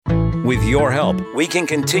With your help, we can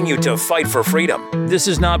continue to fight for freedom. This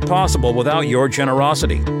is not possible without your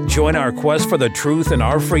generosity. Join our quest for the truth and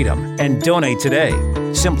our freedom and donate today.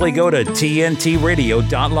 Simply go to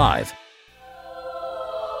tntradio.live.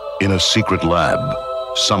 In a secret lab,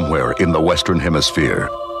 somewhere in the Western Hemisphere,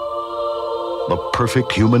 the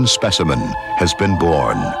perfect human specimen has been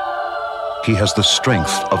born. He has the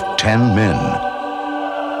strength of 10 men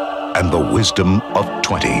and the wisdom of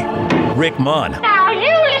 20. Rick Munn. Now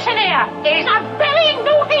you listen here. He's a very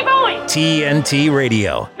naughty boy. TNT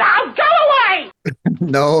Radio. Now go away.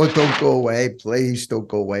 No, don't go away. Please don't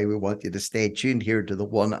go away. We want you to stay tuned here to the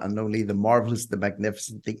one and only, the marvelous, the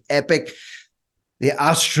magnificent, the epic, the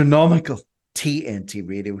astronomical TNT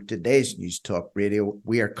Radio, today's News Talk Radio.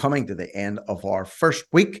 We are coming to the end of our first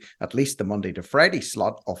week, at least the Monday to Friday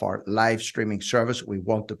slot of our live streaming service. We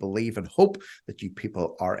want to believe and hope that you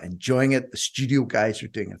people are enjoying it. The studio guys are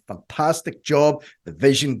doing a fantastic job. The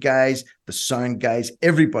vision guys, the sound guys,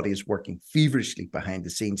 everybody is working feverishly behind the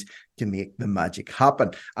scenes to make the magic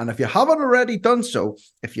happen. And if you haven't already done so,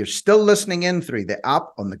 if you're still listening in through the app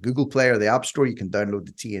on the Google Play or the App Store, you can download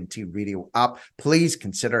the TNT Radio app. Please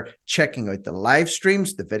consider checking out the live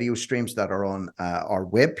streams, the video streams that are on our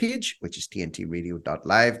webpage, which is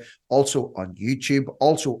tntradio.live, also on YouTube,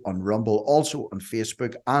 also on Rumble, also on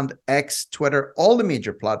Facebook and X, Twitter, all the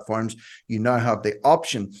major platforms. You now have the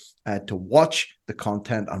option to watch the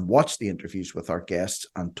content and watch the interviews with our guests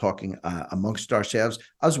and talking amongst ourselves,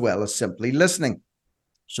 as well as simply listening.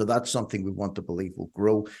 So that's something we want to believe will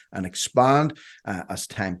grow and expand as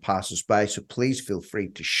time passes by. So please feel free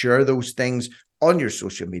to share those things on your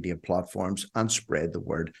social media platforms and spread the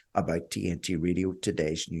word about TNT Radio,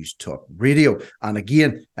 today's News Talk Radio. And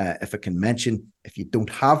again, if I can mention, if you don't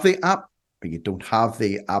have the app, or you don't have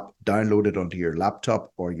the app downloaded onto your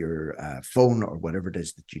laptop or your phone or whatever it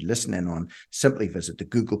is that you listen in on, simply visit the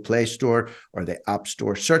Google Play Store or the App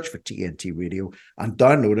Store, search for TNT Radio and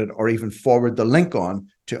download it, or even forward the link on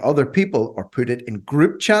to other people or put it in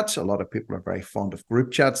group chats. A lot of people are very fond of group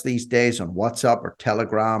chats these days on WhatsApp or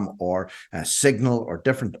Telegram or Signal or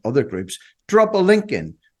different other groups. Drop a link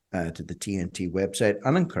in to the TNT website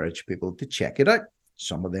and encourage people to check it out.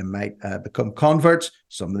 Some of them might become converts.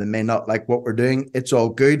 Some of them may not like what we're doing. It's all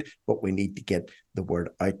good, but we need to get the word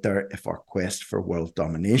out there if our quest for world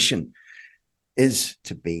domination is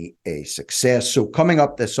to be a success. So coming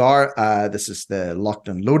up this hour, this is the Locked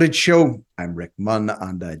and Loaded show. I'm Rick Munn,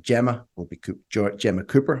 and Gemma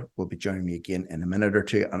Cooper will be joining me again in a minute or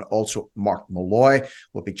two, and also Mark Molloy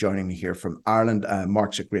will be joining me here from Ireland.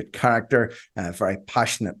 Mark's a great character, a very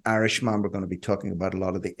passionate Irishman. We're going to be talking about a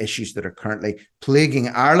lot of the issues that are currently plaguing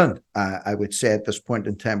Ireland. I would say at this point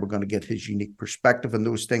in time, we're going to get his unique perspective on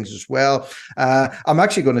those things as well. I'm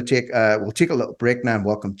actually going to we'll take a little break now and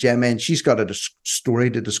welcome Gemma in. She's got a story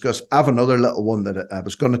to discuss. I have another little one that I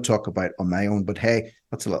was going to talk about on my own, but hey,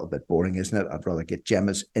 that's a little bit boring, isn't it? I'd rather get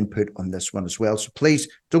Gemma's input on this one as well. So please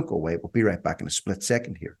don't go away. We'll be right back in a split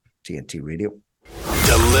second here, TNT Radio.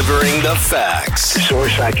 Delivering the facts. The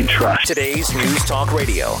source I can trust. Today's News Talk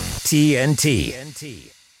Radio, TNT.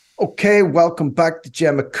 Okay, welcome back to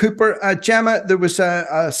Gemma Cooper. Gemma, there was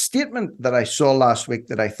a statement that I saw last week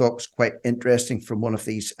that I thought was quite interesting from one of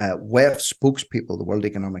these WEF spokespeople, the World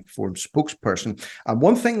Economic Forum spokesperson. And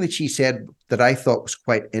one thing that she said that I thought was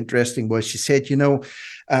quite interesting was she said,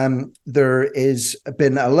 there is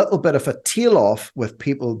been a little bit of a tail off with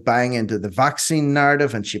people buying into the vaccine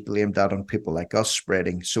narrative, and she blamed that on people like us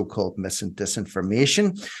spreading so-called mis and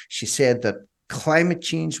disinformation. She said that climate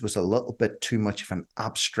change was a little bit too much of an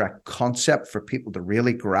abstract concept for people to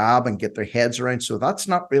really grab and get their heads around. So that's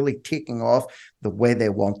not really taking off the way they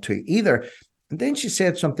want to either. And then she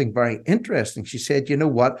said something very interesting. She said, you know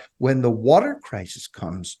what? When the water crisis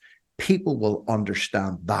comes, people will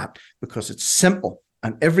understand that because it's simple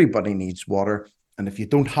and everybody needs water. And if you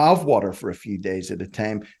don't have water for a few days at a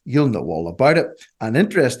time, you'll know all about it. And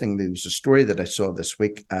interestingly, there was a story that I saw this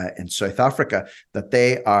week in South Africa that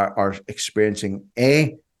they are experiencing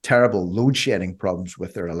terrible load shedding problems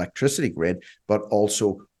with their electricity grid, but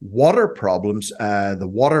also water problems. The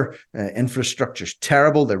water infrastructure is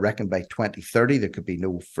terrible. They reckon by 2030, there could be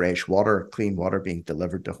no fresh water, clean water being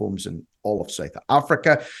delivered to homes in all of South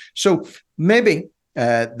Africa. So maybe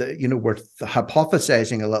we're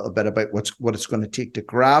hypothesizing a little bit about what it's going to take to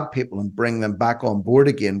grab people and bring them back on board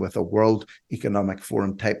again with a World Economic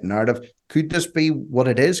Forum type narrative. Could this be what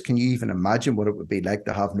it is? Can you even imagine what it would be like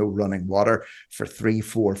to have no running water for 3,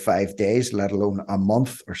 4, 5 days, let alone a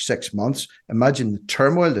month or 6 months? Imagine the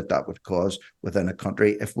turmoil that would cause within a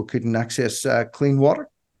country if we couldn't access clean water.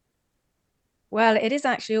 Well, it is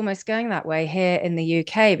actually almost going that way here in the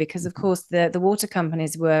UK because, of course, the water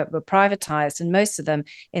companies were privatized, and most of them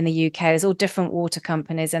in the UK, there's all different water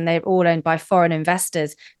companies, and they're all owned by foreign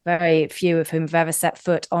investors, very few of whom have ever set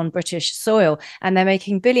foot on British soil. And they're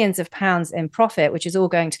making billions of pounds in profit, which is all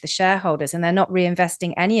going to the shareholders, and they're not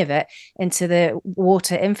reinvesting any of it into the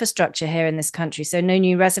water infrastructure here in this country. So no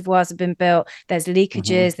new reservoirs have been built. There's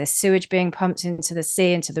leakages, there's sewage being pumped into the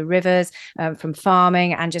sea, into the rivers, from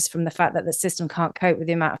farming, and just from the fact that the system can't cope with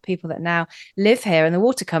the amount of people that now live here. And the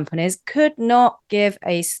water companies could not give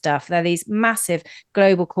a stuff. They're these massive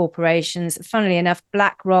global corporations. Funnily enough,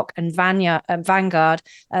 BlackRock and Vanguard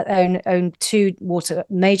own two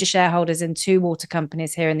major shareholders in two water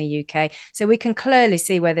companies here in the UK. So we can clearly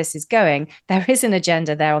see where this is going. There is an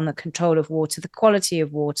agenda there on the control of water, the quality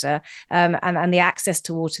of water, and the access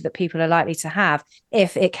to water that people are likely to have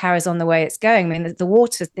if it carries on the way it's going. I mean, the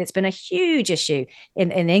water, it's been a huge issue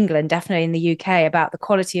in England, definitely in the UK, about the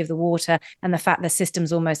quality of the water and the fact the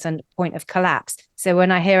system's almost on the point of collapse. So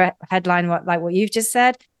when I hear a headline like what you've just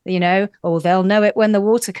said, they'll know it when the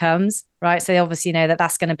water comes, right? So they obviously know that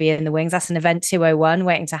that's going to be in the wings. That's an event 201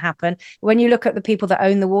 waiting to happen. When you look at the people that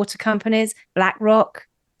own the water companies, BlackRock,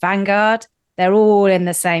 Vanguard, they're all in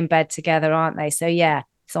the same bed together, aren't they? So yeah,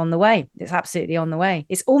 it's on the way. It's absolutely on the way.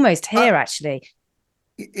 It's almost here, actually.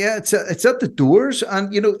 Yeah, it's at the doors.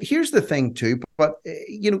 And, here's the thing too, but,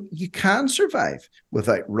 you can survive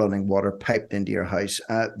without running water piped into your house.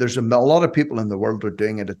 There's a lot of people in the world are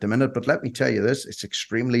doing it at the minute, but let me tell you this, it's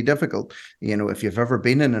extremely difficult. If you've ever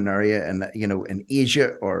been in an area in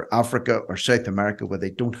Asia or Africa or South America where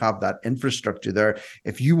they don't have that infrastructure there,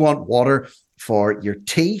 if you want water for your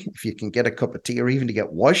tea, if you can get a cup of tea or even to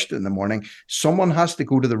get washed in the morning, someone has to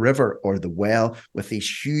go to the river or the well with these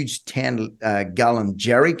huge 10-gallon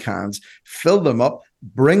jerry cans, fill them up,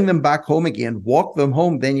 bring them back home again, walk them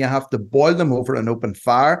home. Then you have to boil them over an open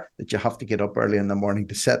fire that you have to get up early in the morning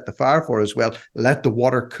to set the fire for as well. Let the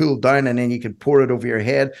water cool down, and then you can pour it over your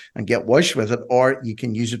head and get washed with it, or you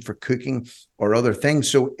can use it for cooking or other things.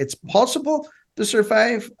 So it's possible to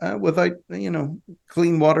survive without,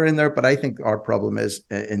 clean water in there. But I think our problem is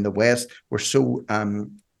in the West, we're so,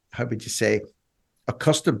 how would you say,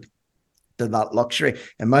 accustomed to that luxury.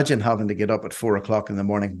 Imagine having to get up at 4:00 in the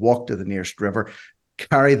morning, walk to the nearest river,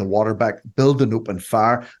 carry the water back, build an open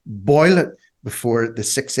fire, boil it before the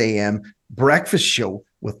 6 a.m. breakfast show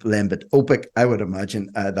with Lembit Opik. I would imagine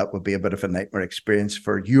that would be a bit of a nightmare experience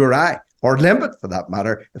for you or I, or Lembit for that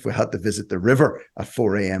matter, if we had to visit the river at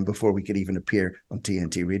 4 a.m. before we could even appear on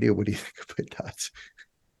TNT Radio. What do you think about that?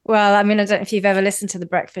 Well, I mean, I don't know if you've ever listened to the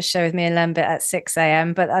breakfast show with me and Lembit at 6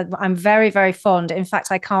 a.m., but I'm very, very fond. In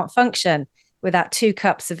fact, I can't function without 2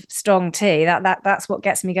 cups of strong tea. That's what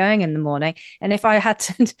gets me going in the morning. And if I had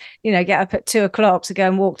to, get up at 2:00 to go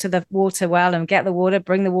and walk to the water well and get the water,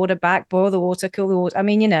 bring the water back, boil the water, cool the water, I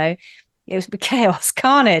mean, it would be chaos,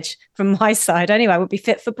 carnage from my side. Anyway, I would be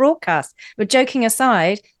fit for broadcast. But joking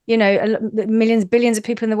aside, millions, billions of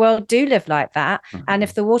people in the world do live like that. Mm-hmm. And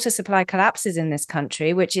if the water supply collapses in this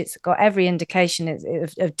country, which it's got every indication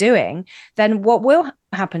of doing, then what will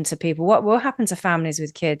happen to people? What will happen to families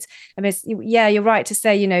with kids? I mean, you're right to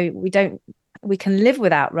say, we can live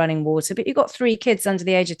without running water, but you've got 3 kids under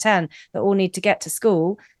the age of 10 that all need to get to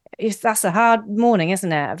school. That's a hard morning,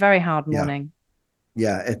 isn't it? A very hard morning.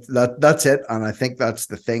 Yeah, that's it. And I think that's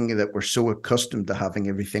the thing, that we're so accustomed to having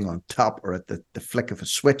everything on top or at the flick of a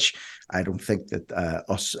switch. I don't think that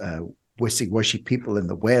us wishy-washy people in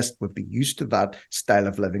the West would be used to that style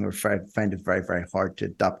of living, or find it very, very hard to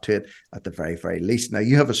adapt to it at the very, very least. Now,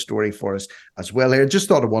 you have a story for us as well here. Just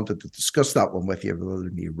thought I wanted to discuss that one with you rather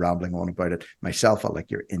than me rambling on about it myself. I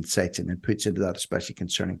like your insights and inputs into that, especially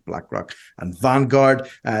concerning BlackRock and Vanguard.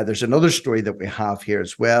 There's another story that we have here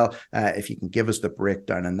as well. If you can give us the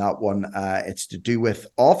breakdown on that one, it's to do with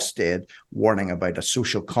Ofsted warning about a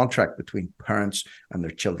social contract between parents and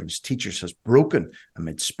their children's teachers has broken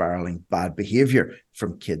amid spiraling bad behavior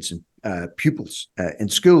from kids and pupils in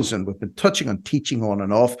schools. And we've been touching on teaching on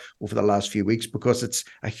and off over the last few weeks because it's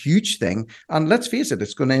a huge thing. And let's face it,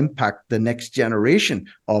 it's going to impact the next generation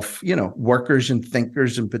of, workers and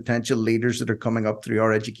thinkers and potential leaders that are coming up through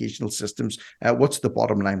our educational systems. What's the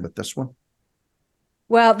bottom line with this one?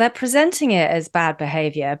 Well, they're presenting it as bad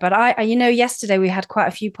behavior, but yesterday we had quite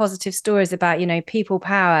a few positive stories about, people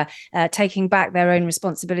power, taking back their own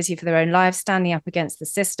responsibility for their own lives, standing up against the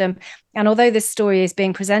system. And although this story is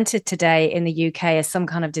being presented today in the UK as some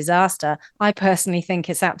kind of disaster, I personally think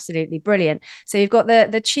it's absolutely brilliant. So you've got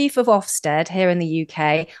the chief of Ofsted here in the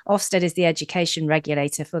UK. Ofsted is the education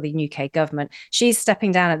regulator for the UK government. She's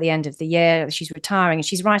stepping down at the end of the year. She's retiring and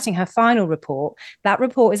she's writing her final report. That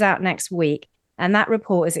report is out next week. And that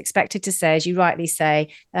report is expected to say, as you rightly say,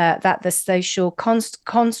 that the social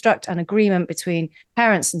construct and agreement between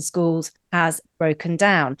parents and schools has broken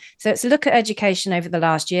down. So it's a look at education over the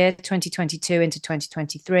last year, 2022 into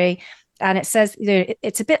 2023. And it says,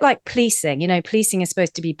 it's a bit like policing. Policing is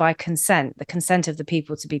supposed to be by consent, the consent of the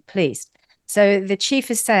people to be policed. So the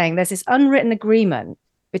chief is saying there's this unwritten agreement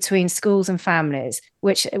between schools and families,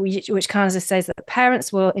 which kind of says that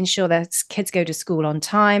parents will ensure their kids go to school on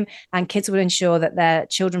time, and kids will ensure that their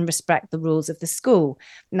children respect the rules of the school.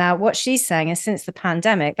 Now, what she's saying is, since the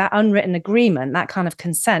pandemic, that unwritten agreement, that kind of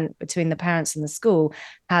consent between the parents and the school,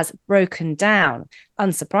 has broken down,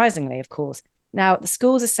 unsurprisingly, of course. Now, the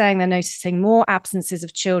schools are saying they're noticing more absences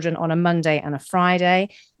of children on a Monday and a Friday.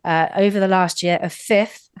 Over the last year, a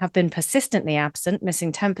fifth have been persistently absent,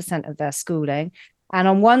 missing 10% of their schooling. And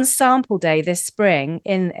on one sample day this spring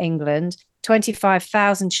in England,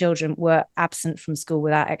 25,000 children were absent from school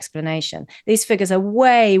without explanation. These figures are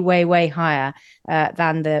way, way, way higher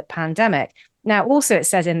than the pandemic. Now, also, it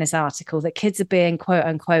says in this article that kids are being, quote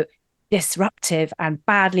unquote, disruptive and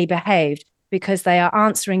badly behaved because they are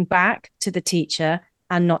answering back to the teacher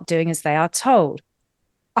and not doing as they are told.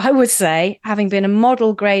 I would say, having been a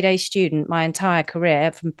model grade A student my entire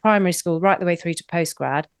career, from primary school right the way through to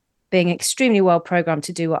postgrad, being extremely well programmed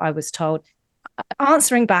to do what I was told,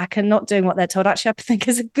 answering back and not doing what they're told, actually, I think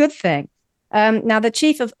is a good thing. Now, the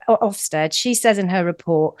chief of Ofsted, she says in her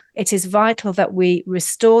report, it is vital that we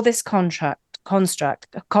restore this contract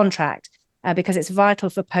because it's vital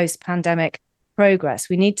for post-pandemic progress.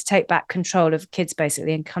 We need to take back control of kids,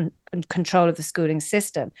 basically, and control of the schooling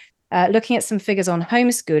system. Looking at some figures on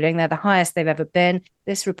homeschooling, they're the highest they've ever been.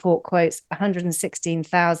 This report quotes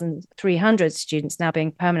 116,300 students now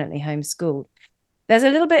being permanently homeschooled. There's a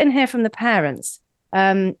little bit in here from the parents,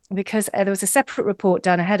 because there was a separate report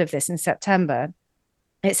done ahead of this in September.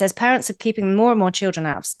 It says parents are keeping more and more children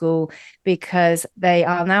out of school because they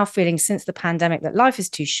are now feeling, since the pandemic, that life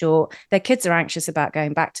is too short. Their kids are anxious about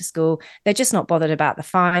going back to school. They're just not bothered about the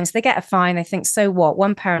fines. They get a fine. They think, so what?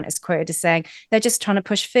 One parent is quoted as saying, they're just trying to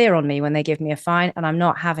push fear on me when they give me a fine, and I'm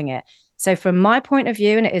not having it. So from my point of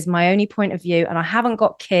view, and it is my only point of view, and I haven't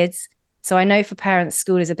got kids, so I know for parents,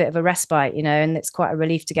 school is a bit of a respite, and it's quite a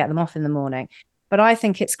relief to get them off in the morning. But I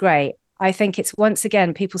think it's great. I think it's, once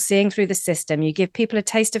again, people seeing through the system. You give people a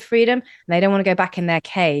taste of freedom and they don't want to go back in their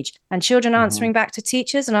cage. And children answering back to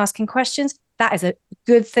teachers and asking questions, that is a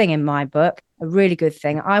good thing in my book, a really good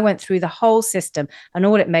thing. I went through the whole system and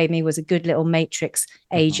all it made me was a good little matrix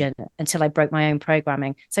agent until I broke my own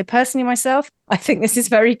programming. So personally, myself, I think this is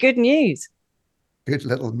very good news. Good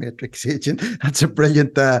little matrix agent. That's a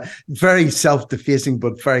brilliant, very self-defacing,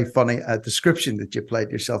 but very funny description that you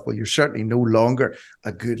applied yourself. Well, you're certainly no longer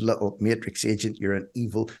a good little matrix agent. You're an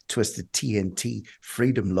evil, twisted TNT,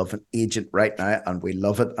 freedom-loving agent right now, and we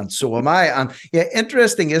love it, and so am I. And yeah,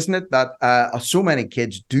 interesting, isn't it, that so many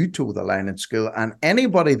kids do toe the line in school, and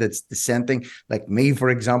anybody that's dissenting, like me, for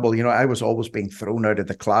example, I was always being thrown out of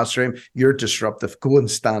the classroom. You're disruptive. Go and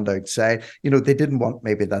stand outside. They didn't want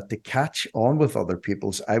maybe that to catch on with other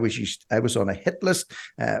people's. I was on a hit list.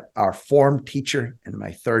 Our form teacher in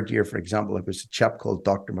my third year, for example, it was a chap called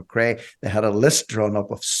Dr. McRae. They had a list drawn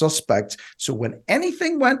up of suspects. So when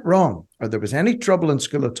anything went wrong or there was any trouble in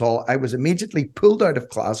school at all, I was immediately pulled out of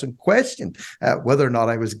class and questioned whether or not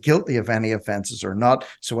I was guilty of any offences or not.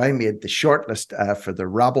 So I made the shortlist for the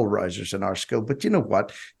rabble rousers in our school. But you know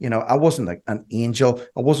what? I wasn't an angel.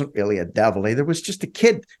 I wasn't really a devil either. I was just a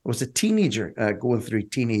kid. I was a teenager going through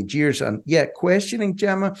teenage years. And yeah, questioning,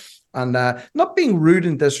 Gemma, and not being rude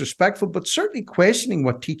and disrespectful, but certainly questioning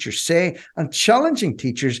what teachers say, and challenging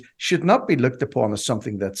teachers should not be looked upon as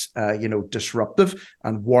something that's, disruptive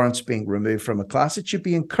and warrants being removed from a class. It should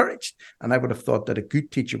be encouraged. And I would have thought that a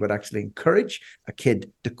good teacher would actually encourage a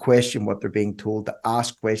kid to question what they're being told, to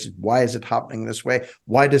ask questions. Why is it happening this way?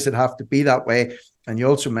 Why does it have to be that way? And you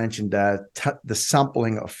also mentioned the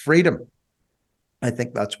sampling of freedom. I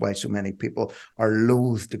think that's why so many people are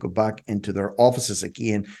loath to go back into their offices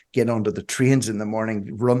again, get onto the trains in the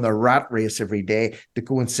morning, run the rat race every day to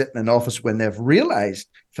go and sit in an office when they've realized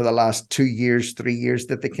for the last 2 years, 3 years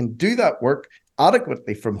that they can do that work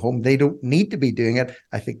adequately from home. They don't need to be doing it.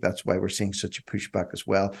 I think that's why we're seeing such a pushback as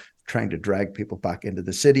well, trying to drag people back into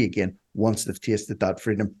the city again. Once they've tasted that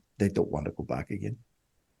freedom, they don't want to go back again.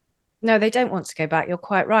 No, they don't want to go back. You're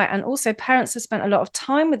quite right. And also, parents have spent a lot of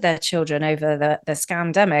time with their children over the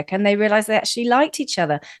scandemic, and they realized they actually liked each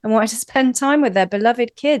other and wanted to spend time with their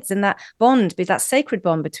beloved kids. And that bond, that sacred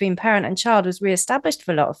bond between parent and child, was reestablished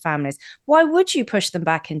for a lot of families. Why would you push them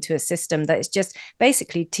back into a system that is just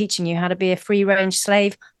basically teaching you how to be a free-range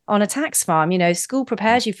slave on a tax farm. School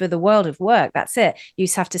prepares you for the world of work. That's it. You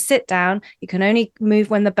just have to sit down. You can only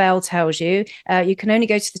move when the bell tells you. You can only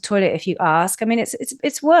go to the toilet if you ask. I mean,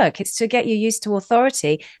 it's work. It's to get you used to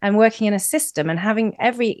authority and working in a system and having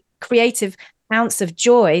every creative ounce of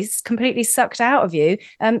joy is completely sucked out of you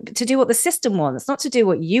to do what the system wants, not to do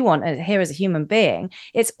what you want here as a human being.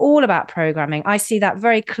 It's all about programming. I see that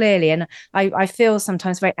very clearly, and I feel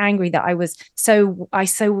sometimes very angry that I was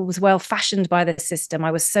well fashioned by the system.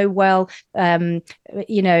 I was so well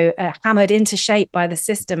hammered into shape by the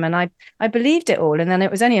system, and I believed it all. And then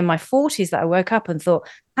it was only in my 40s that I woke up and thought,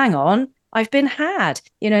 hang on, I've been had,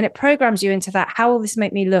 and it programs you into that, how will this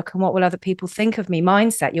make me look and what will other people think of me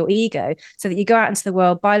mindset, your ego, so that you go out into the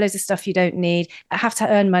world, buy loads of stuff you don't need, have to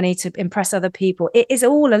earn money to impress other people. It is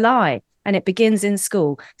all a lie, and it begins in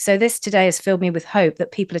school. So this today has filled me with hope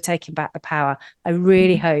that people are taking back the power. I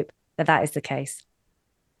really hope that is the case.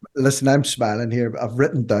 Listen, I'm smiling here. I've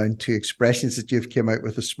written down 2 expressions that you've came out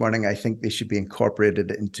with this morning. I think they should be incorporated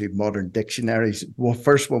into modern dictionaries. Well,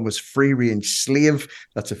 first one was free range slave.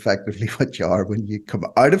 That's effectively what you are when you come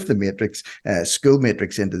out of the matrix, school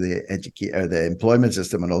matrix, into the employment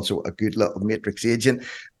system, and also a good little matrix agent.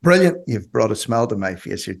 Brilliant. You've brought a smile to my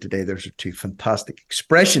face here today. Those are 2 fantastic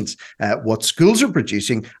expressions. What schools are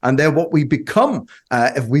producing, and then what we become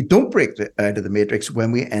if we don't break out of the matrix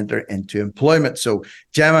when we enter into employment. So,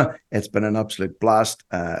 Gemma, it's been an absolute blast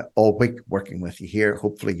all week working with you here.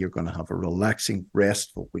 Hopefully you're going to have a relaxing,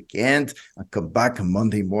 restful weekend and come back on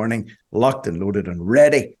Monday morning locked and loaded and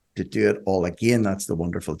ready to do it all again. That's the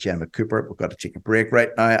wonderful Gemma Cooper. We've got to take a break right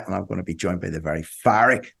now, and I'm going to be joined by the very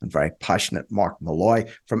fiery and very passionate Mark Molloy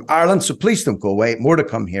from Ireland. So please don't go away. More to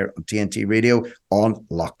come here on TNT Radio on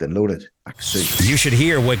Locked and Loaded. Back soon. You should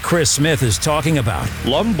hear what Chris Smith is talking about.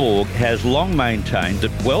 Lomborg has long maintained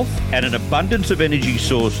that wealth and an abundance of energy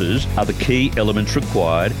sources are the key elements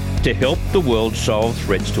required to help the world solve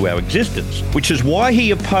threats to our existence, which is why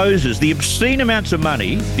he opposes the obscene amounts of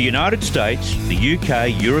money the United States, the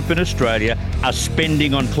UK, Europe and Australia are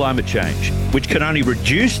spending on climate change, which can only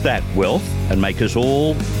reduce that wealth and make us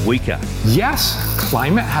all weaker. Yes,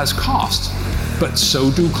 climate has costs, but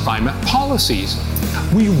so do climate policies.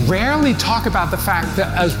 We rarely talk about the fact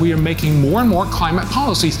that as we are making more and more climate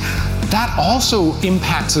policies, that also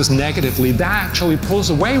impacts us negatively. That actually pulls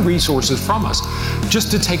away resources from us.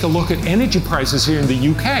 Just to take a look at energy prices here in the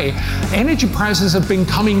UK, energy prices have been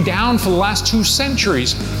coming down for the last 2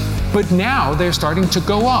 centuries. But now they're starting to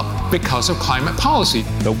go up because of climate policy.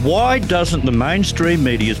 But why doesn't the mainstream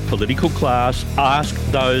media's political class ask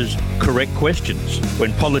those correct questions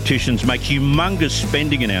when politicians make humongous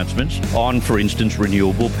spending announcements on, for instance,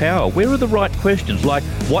 renewable power? Where are the right questions? Like,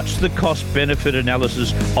 what's the cost-benefit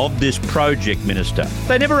analysis of this project, Minister?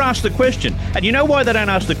 They never ask the question. And you know why they don't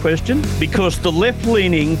ask the question? Because the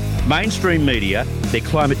left-leaning mainstream media, they're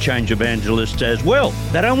climate change evangelists as well.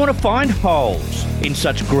 They don't want to find holes in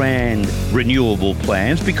such grand renewable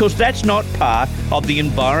plans because that's not part of the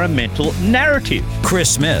environmental narrative.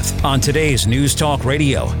 Chris Smith on today's News Talk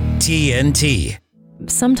Radio, TNT.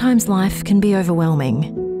 Sometimes life can be overwhelming,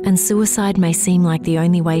 and suicide may seem like the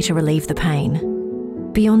only way to relieve the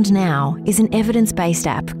pain. Beyond Now is an evidence-based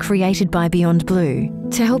app created by Beyond Blue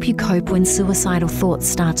to help you cope when suicidal thoughts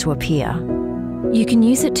start to appear. You can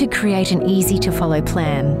use it to create an easy-to-follow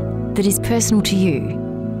plan that is personal to you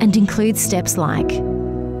and includes steps like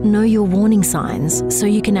know your warning signs so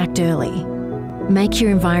you can act early, make your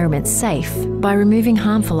environment safe by removing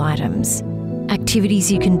harmful items,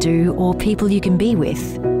 activities you can do or people you can be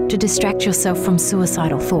with to distract yourself from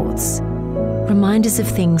suicidal thoughts, reminders of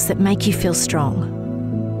things that make you feel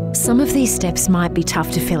strong. Some of these steps might be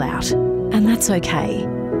tough to fill out, and that's okay.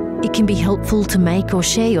 It can be helpful to make or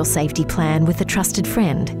share your safety plan with a trusted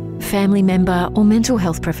friend, family member or mental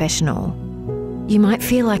health professional. You might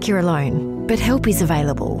feel like you're alone, but help is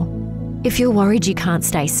available. If you're worried you can't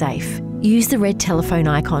stay safe, use the red telephone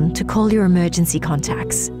icon to call your emergency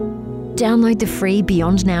contacts. Download the free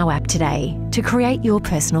Beyond Now app today to create your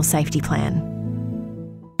personal safety plan.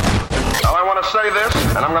 Now I want to say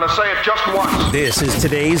this, and I'm going to say it just once. This is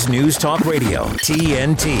today's News Talk Radio,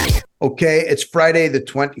 TNT. Okay, it's Friday, the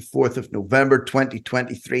 24th of November,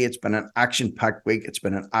 2023. It's been an action-packed week. It's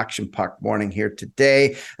been an action-packed morning here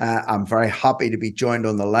today. I'm very happy to be joined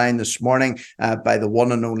on the line this morning by the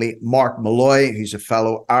one and only Mark Molloy, who's a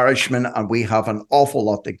fellow Irishman, and we have an awful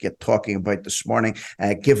lot to get talking about this morning,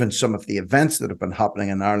 given some of the events that have been happening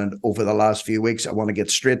in Ireland over the last few weeks. I want to get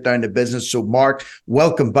straight down to business. So, Mark,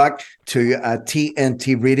 welcome back to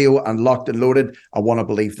TNT Radio and Locked and Loaded. I want to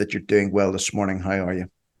believe that you're doing well this morning. How are you?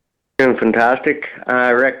 Doing fantastic,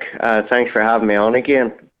 Rick. Thanks for having me on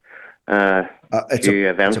again. It's few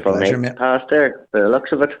eventful night past there, by the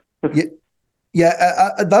looks of it.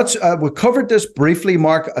 That's we covered this briefly,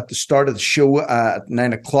 Mark, at the start of the show at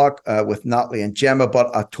 9 o'clock with Natalie and Gemma,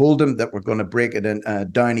 but I told them that we're going to break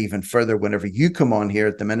it down even further whenever you come on here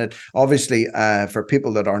at the minute. Obviously, for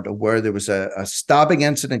people that aren't aware, there was a stabbing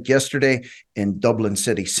incident yesterday in Dublin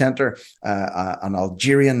city centre. An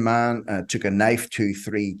Algerian man took a knife to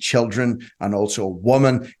 3 children and also a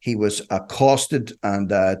woman. He was accosted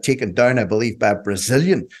and taken down, I believe, by a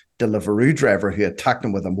Brazilian Deliveroo driver who attacked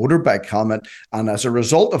him with a motorbike helmet. And as a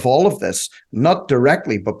result of all of this, not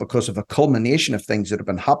directly, but because of a culmination of things that have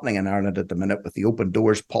been happening in Ireland at the minute with the open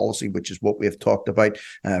doors policy, which is what we have talked about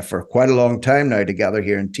for quite a long time now together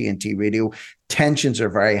here in TNT Radio, tensions are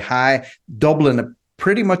very high. Dublin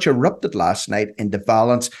pretty much erupted last night into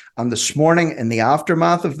violence. And this morning, in the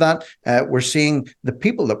aftermath of that, we're seeing the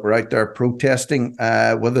people that were out there protesting,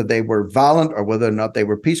 whether they were violent or whether or not they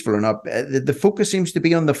were peaceful or not. The focus seems to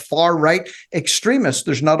be on the far right extremists.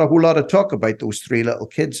 There's not a whole lot of talk about those 3 little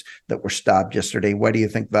kids that were stabbed yesterday. Why do you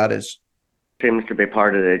think that is? Seems to be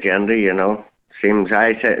part of the agenda, you know.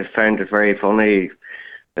 I found it very funny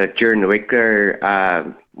that during the week there,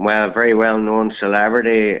 very well-known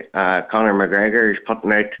celebrity, Conor McGregor, is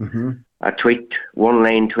putting out a tweet,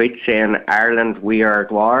 one-line tweet saying, "Ireland, we are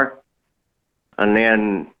at war." And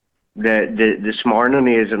then this morning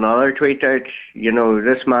he has another tweet out. You know,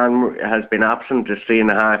 this man has been absent for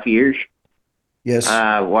 3.5 years. Yes.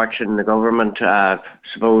 Watching the government,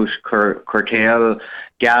 curtail,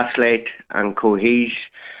 gaslight and cohese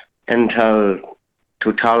into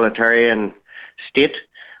totalitarian state,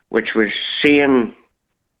 which was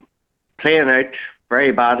playing out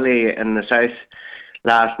very badly in the south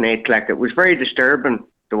last night. Like, it was very disturbing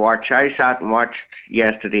to watch. I sat and watched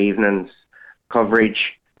yesterday evening's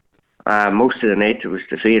coverage most of the night. It was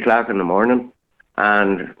to 3 o'clock in the morning,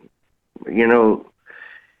 and you know,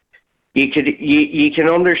 you can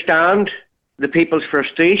understand the people's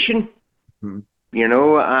frustration. You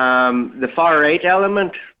know, the far right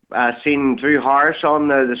element seen through Harris on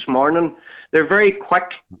this morning. They're very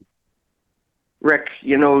quick, Rick,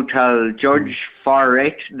 you know, to judge far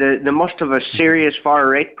right. They must have a serious far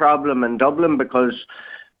right problem in Dublin, because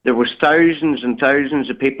there was thousands and thousands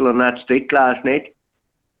of people on that street last night.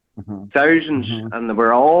 Thousands. And they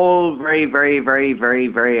were all very, very, very, very,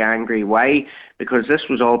 very angry. Why? Because this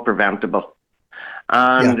was all preventable.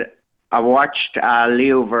 And I watched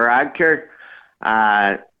Leo Varadkar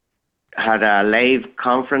had a live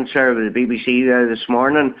conference there with the BBC there this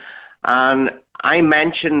morning, and I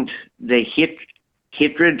mentioned the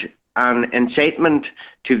hatred and incitement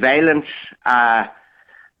to violence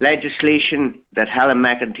legislation that Helen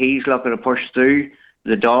McEntee's looking to push through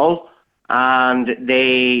the Dáil, and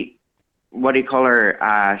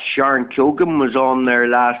Sharon Keoghan was on there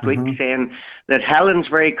last week saying that Helen's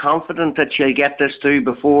very confident that she'll get this through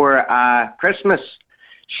before Christmas.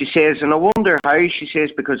 She says, and I wonder how. She says,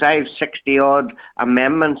 because I have 60-odd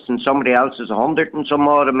amendments and somebody else has 100 and some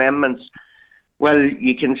odd amendments. Well,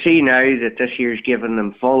 you can see now that this year's given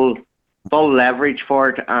them full leverage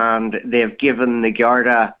for it, and they've given the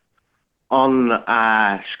Garda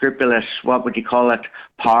unscrupulous, what would you call it,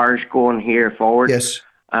 powers going here forward. Yes.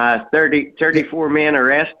 34 men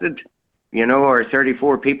arrested, you know, or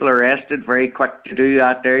 34 people arrested, very quick to do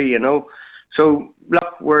that there, you know. So,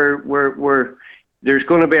 look, there's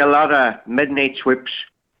going to be a lot of midnight sweeps.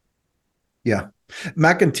 Yeah.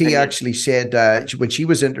 McEntee actually said when she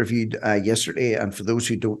was interviewed yesterday, and for those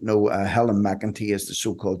who don't know, Helen McEntee is the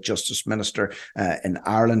so-called Justice Minister in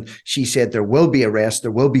Ireland. She said there will be arrests,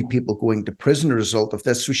 there will be people going to prison as a result of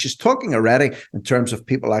this. So she's talking already in terms of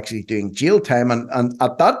people actually doing jail time. And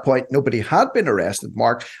at that point, nobody had been arrested,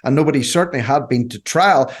 Mark, and nobody certainly had been to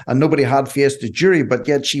trial, and nobody had faced a jury. But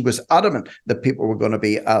yet she was adamant that people were going to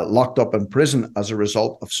be locked up in prison as a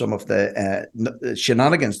result of some of the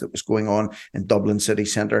shenanigans that was going on in Dublin city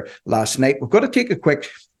centre last night. We've got to take a quick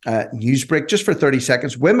news break just for 30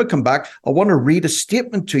 seconds. When we come back, I want to read a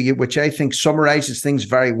statement to you which I think summarises things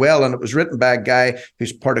very well, and it was written by a guy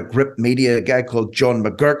who's part of Grip Media, a guy called John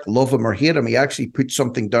McGurk. Love him or hate him, he actually put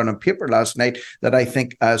something down on paper last night that I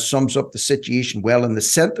think sums up the situation well and the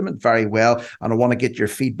sentiment very well, and I want to get your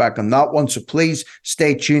feedback on that one. So please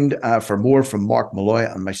stay tuned for more from Mark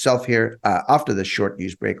Molloy and myself here after this short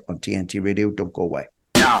news break on TNT Radio. Don't go away.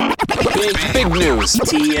 Now, big news.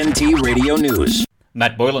 TNT Radio News.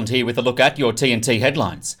 Matt Boyland here with a look at your TNT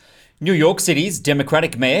headlines. New York City's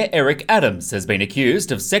Democratic Mayor Eric Adams has been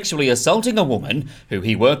accused of sexually assaulting a woman who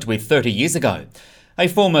he worked with 30 years ago. A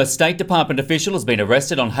former State Department official has been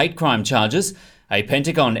arrested on hate crime charges. A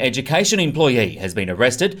Pentagon education employee has been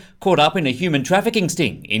arrested, caught up in a human trafficking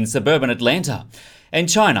sting in suburban Atlanta. And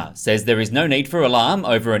China says there is no need for alarm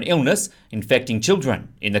over an illness infecting children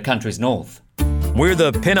in the country's north. We're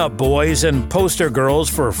the pinup boys and poster girls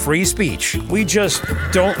for free speech. We just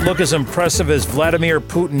don't look as impressive as Vladimir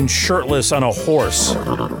Putin shirtless on a horse.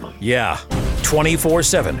 Yeah.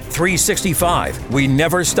 24/7, 365. We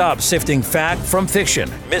never stop sifting fact from fiction,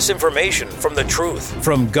 misinformation from the truth,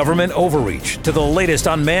 from government overreach to the latest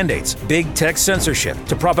on mandates, big tech censorship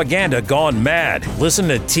to propaganda gone mad. Listen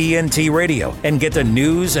to TNT Radio and get the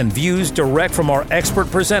news and views direct from our expert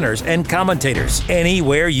presenters and commentators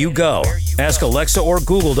anywhere you go. Ask Alexa or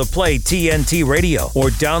Google to play TNT Radio or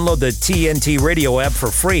download the TNT Radio app for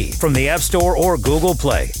free from the App Store or Google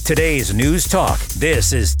Play. Today's News Talk.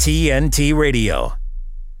 This is TNT Radio.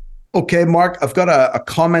 Okay, Mark, I've got a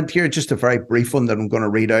comment here, just a very brief one that I'm going to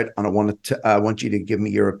read out, and I want you to give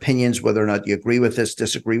me your opinions, whether or not you agree with this,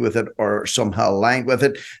 disagree with it, or somehow align with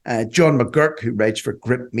it. John McGurk, who writes for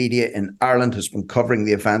Grip Media in Ireland, has been covering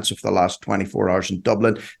the events of the last 24 hours in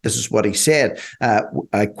Dublin. This is what he said.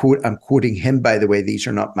 I'm quoting him, by the way, these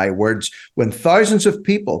are not my words. When thousands of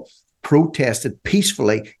people protested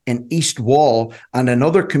peacefully in East Wall and in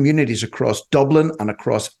other communities across Dublin and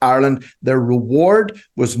across Ireland, their reward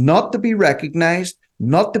was not to be recognised,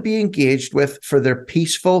 not to be engaged with for their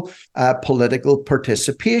peaceful political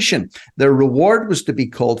participation. Their reward was to be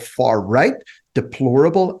called far right,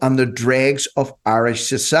 deplorable, and the dregs of Irish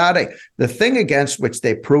society. The thing against which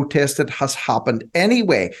they protested has happened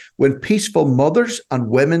anyway. When peaceful mothers and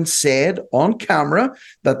women said on camera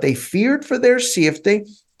that they feared for their safety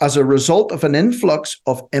as a result of an influx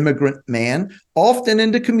of immigrant men, often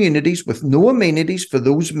into communities with no amenities for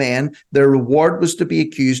those men, their reward was to be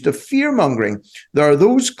accused of fear-mongering. There are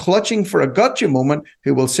those clutching for a gotcha moment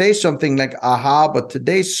who will say something like, aha, but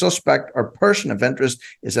today's suspect or person of interest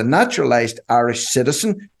is a naturalised Irish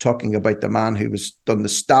citizen, talking about the man who was done the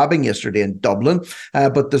stabbing yesterday in Dublin.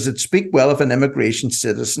 But does it speak well of an immigration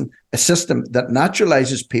system that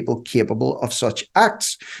naturalises people capable of such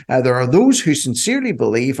acts? There are those who sincerely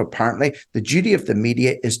believe, apparently, the duty of the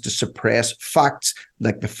media is to suppress facts,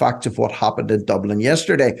 like the facts of what happened in Dublin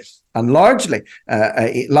yesterday. And lastly,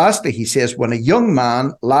 he says, when a young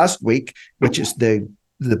man last week, which is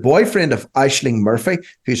the boyfriend of Aisling Murphy,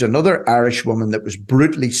 who's another Irish woman that was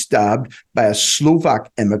brutally stabbed by a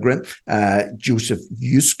Slovak immigrant, Joseph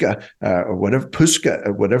Puska,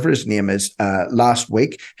 or whatever his name is, last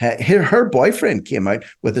week, her boyfriend came out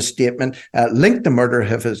with a statement, linked the murder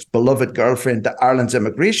of his beloved girlfriend to Ireland's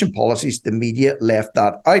immigration policies. The media left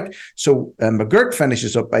that out. So McGurk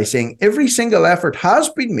finishes up by saying, every single effort has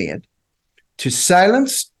been made to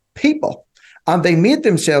silence people, and they made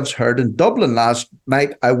themselves heard in Dublin last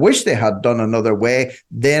night. I wish they had done another way.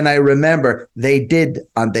 Then I remember they did,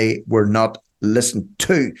 and they were not listened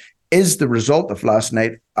to. Is the result of last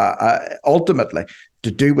night ultimately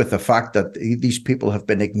to do with the fact that these people have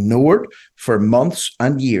been ignored for months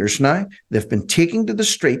and years now? They've been taken to the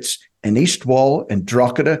streets in East Wall, in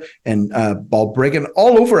Drogheda, in Balbriggan,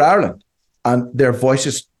 all over Ireland. And their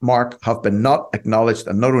voices, Mark, have been not acknowledged.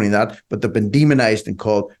 And not only that, but they've been demonised and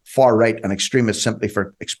called far right and extremists simply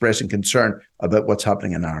for expressing concern about what's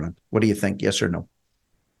happening in Ireland. What do you think? Yes or no?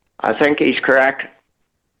 I think he's correct.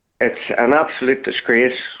 It's an absolute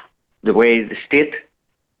disgrace the way the state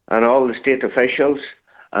and all the state officials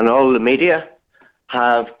and all the media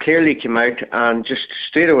have clearly come out and just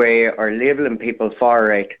straight away are labelling people far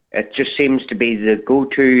right. It just seems to be the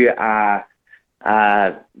go-to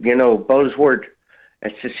buzzword.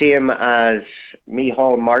 It's the same as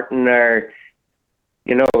Micheál Martin there,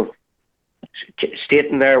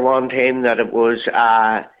 stating there one time that it was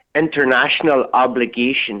international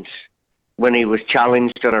obligations when he was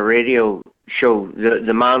challenged on a radio show.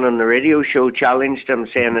 The man on the radio show challenged him,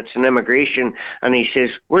 saying it's an immigration, and he says,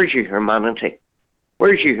 where's your humanity?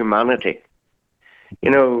 Where's your humanity?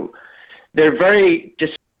 They're very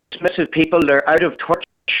dismissive people. They're out of touch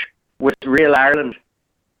with real Ireland.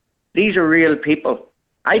 These are real people.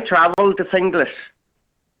 I travelled to Finglas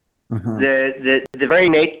the very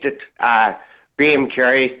night that Graham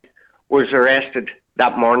Carey was arrested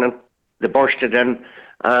that morning. They bursted in,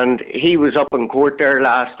 and he was up in court there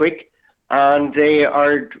last week, and they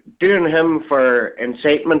are doing him for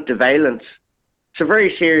incitement to violence. It's a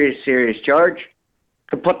very serious charge.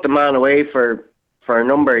 Could put the man away for a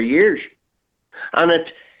number of years. And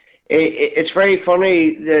it's very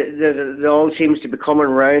funny that it all seems to be coming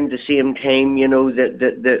around the same time,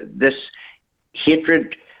 this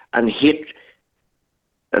hatred and hate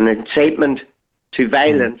and incitement to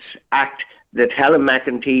violence act that Helen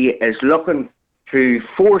McEntee is looking to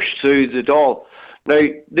force through the Dáil. Now,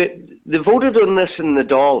 they voted on this in the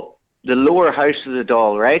Dáil, the lower house of the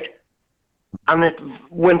Dáil, right? And it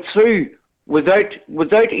went through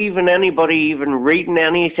without even anybody even reading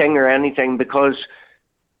anything, because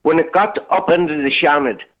when it got up into the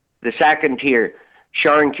Seanad, the second tier,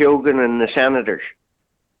 Sharon Keoghan and the senators,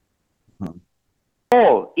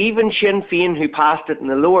 even Sinn Féin, who passed it in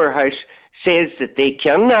the lower house, says that they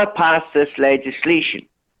cannot pass this legislation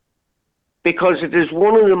because it is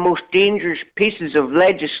one of the most dangerous pieces of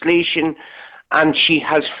legislation, and she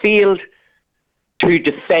has failed to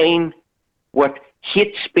define what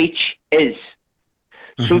hate speech is.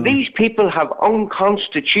 So these people have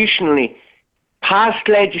unconstitutionally passed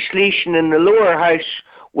legislation in the lower house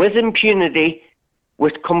with impunity,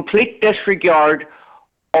 with complete disregard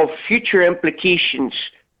of future implications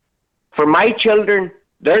for my children,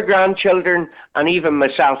 their grandchildren, and even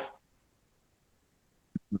myself.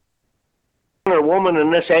 Or woman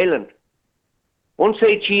in this island. Once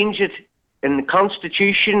they change it in the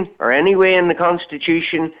Constitution, or any way in the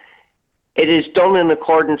Constitution, it is done in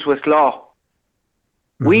accordance with law.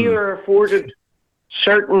 We are afforded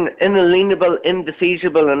certain inalienable,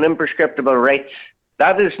 indefeasible, and imprescriptible rights.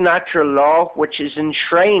 That is natural law, which is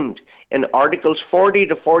enshrined in Articles 40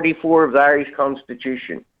 to 44 of the Irish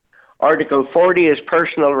Constitution. Article 40 is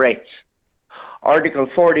personal rights. Article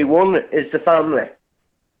 41 is the family.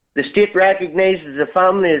 The state recognises the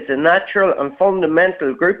family as a natural and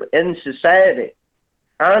fundamental group in society,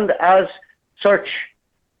 and as such,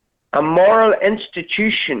 a moral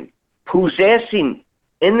institution possessing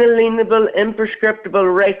inalienable,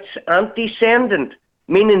 imprescriptible rights, antecedent,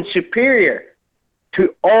 meaning superior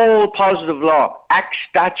to all positive law, acts,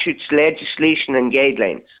 statutes, legislation, and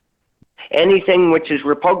guidelines. Anything which is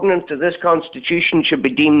repugnant to this Constitution should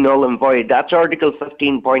be deemed null and void. That's Article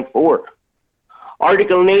 15.4.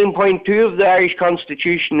 Article 9.2 of the Irish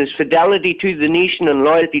Constitution is fidelity to the nation and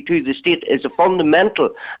loyalty to the state is a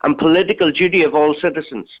fundamental and political duty of all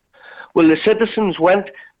citizens. Well, the citizens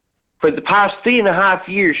went for the past 3.5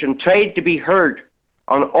 years and tried to be heard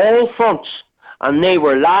on all fronts, and they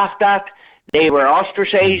were laughed at, they were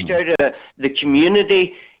ostracised out of the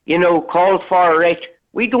community, called far right.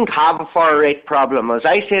 We don't have a far right problem. As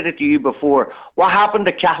I said it to you before, what happened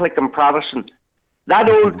to Catholic and Protestant? That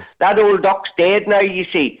old duck's dead now, you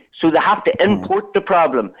see, so they have to import the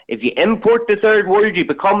problem. If you import the third world, you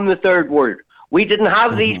become the third world. We didn't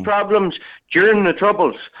have these problems during the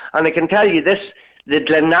Troubles, and I can tell you this, the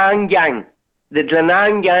Glenanne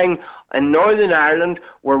gang in Northern Ireland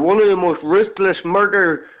were one of the most ruthless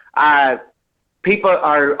murder people,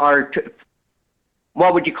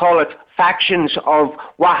 what would you call it, factions of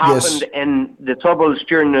what happened in the Troubles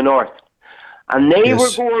during the North. And they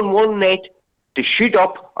were going one night to shoot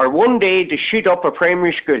up, or one day to shoot up a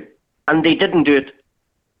primary school, and they didn't do it.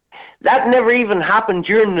 That never even happened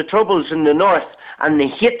during the Troubles in the North, and the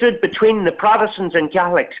hatred between the Protestants and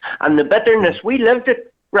Catholics, and the bitterness. We lived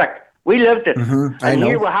it, Rick. We lived it. And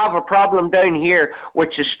here we have a problem down here,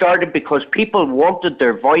 which has started because people wanted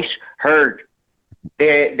their voice heard.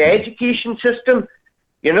 The education system,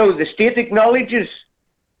 the state acknowledges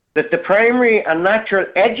that the primary and natural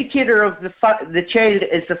educator of the child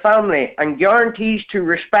is the family, and guarantees to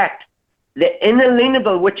respect the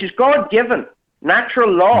inalienable, which is God-given,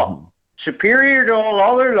 natural law, superior to all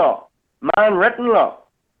other law, man-written law,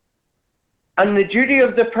 and the duty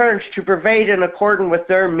of the parents to provide in accordance with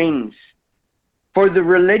their means for the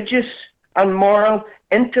religious and moral,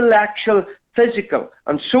 intellectual, physical,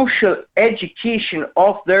 and social education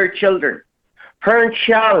of their children. Parents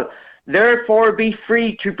shall therefore be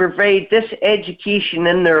free to provide this education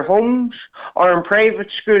in their homes, or in private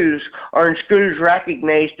schools, or in schools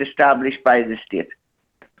recognised, established by the state.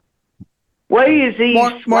 Why is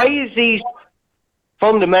these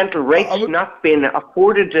fundamental rights not being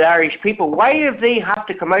afforded to the Irish people? Why have they have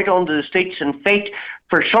to come out onto the streets and fight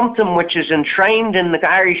for something which is enshrined in the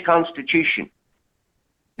Irish Constitution?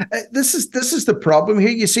 This is the problem here,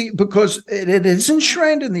 you see, because it is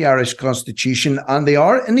enshrined in the Irish Constitution, and they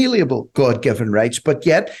are inalienable God-given rights, but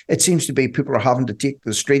yet it seems to be people are having to take to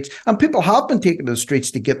the streets, and people have been taking to the streets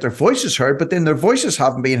to get their voices heard, but then their voices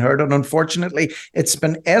haven't been heard, and unfortunately it's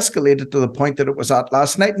been escalated to the point that it was at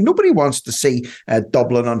last night. Nobody wants to see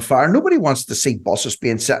Dublin on fire. Nobody wants to see buses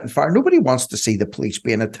being set on fire. Nobody wants to see the police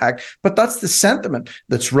being attacked, but that's the sentiment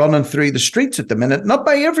that's running through the streets at the minute, not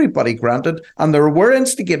by everybody, granted, and there were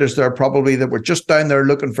instigators investigators there probably that were just down there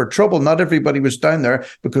looking for trouble. Not everybody was down there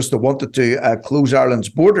because they wanted to close Ireland's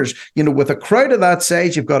borders. You know, with a crowd of that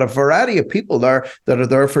size, you've got a variety of people there that are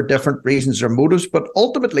there for different reasons or motives. But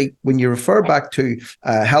ultimately, when you refer back to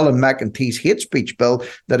Helen McEntee's hate speech bill,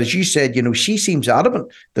 that, as you said, you know, she seems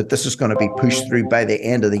adamant that this is going to be pushed through by the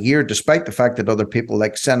end of the year, despite the fact that other people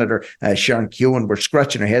like Senator Sharon Keown were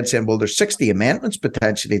scratching her head saying, well, there's 60 amendments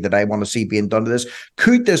potentially that I want to see being done to this.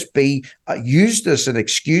 Could this be used as an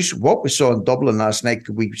excuse? What we saw in Dublin last night,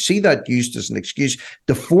 could we see that used as an excuse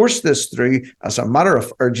to force this through as a matter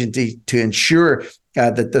of urgency to ensure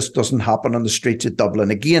that this doesn't happen on the streets of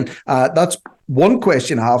Dublin again? That's one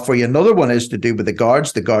question I have for you. Another one is to do with the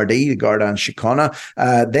Guards, the Gardaí, the Garda and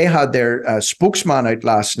Síochána. They had their spokesman out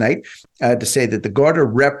last night to say that the Garda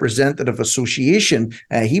Representative Association,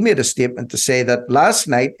 he made a statement to say that last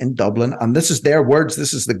night in Dublin, and this is their words,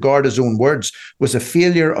 this is the Garda's own words, was a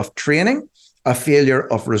failure of training, a failure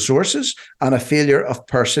of resources, and a failure of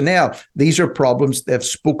personnel. These are problems they've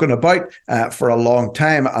spoken about for a long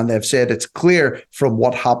time, and they've said it's clear from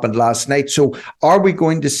what happened last night. So are we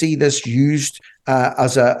going to see this used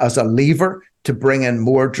as a lever to bring in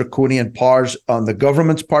more draconian powers on the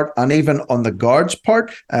government's part and even on the Guards'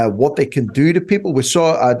 part, what they can do to people? We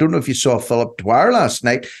saw, I don't know if you saw Philip Dwyer last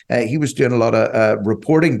night. He was doing a lot of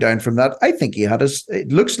reporting down from that. I think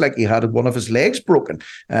it looks like he had one of his legs broken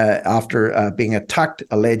after being attacked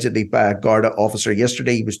allegedly by a Garda officer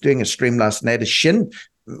yesterday. He was doing a stream last night. His shin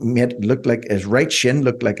looked like his right shin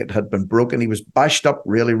looked like it had been broken. He was bashed up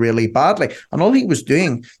really, really badly. And all he was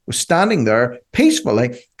doing was standing there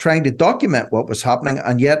peacefully trying to document what was happening.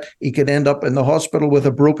 And yet he could end up in the hospital with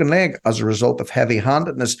a broken leg as a result of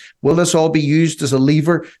heavy-handedness. Will this all be used as a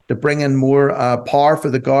lever to bring in more power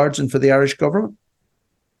for the Guards and for the Irish government?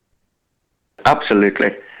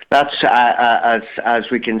 Absolutely. That's as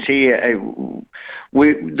we can see,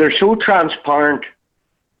 they're so transparent.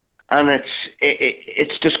 And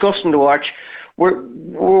it's disgusting to watch. We're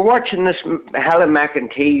watching this Helen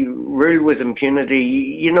McEntee rule with impunity.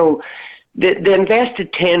 You know, they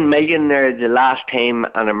invested 10 million there the last time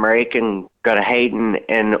an American got a hiding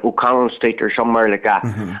in O'Connell Street or somewhere like that.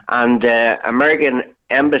 Mm-hmm. And the American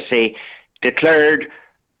embassy declared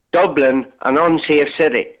Dublin an unsafe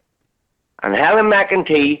city. And Helen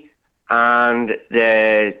McEntee and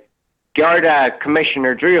the Garda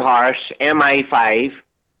Commissioner Drew Harris, MI5,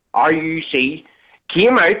 RUC,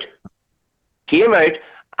 came out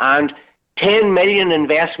and 10 million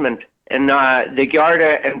investment in the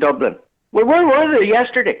Garda in Dublin. Well, where were they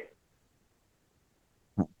yesterday?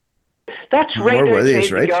 That's right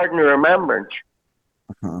outside the Garden of Remembrance.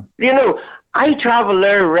 Uh-huh. You know, I travel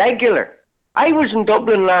there regular. I was in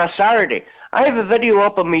Dublin last Saturday. I have a video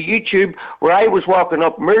up on my YouTube where I was walking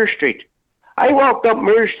up Moore Street. I walked up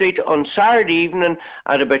Moore Street on Saturday evening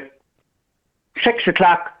at about 6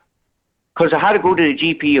 o'clock because I had to go to the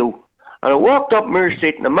GPO. And I walked up Moore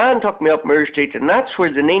Street, and the man took me up Moore Street, and that's where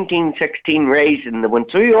the 1916 rising, they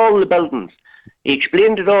went through all the buildings. He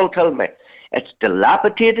explained it all to me. It's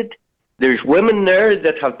dilapidated. There's women there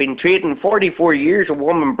that have been trading 44 years. A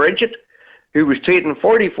woman, Bridget, who was trading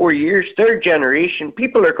 44 years, third generation.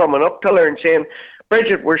 People are coming up to her and saying,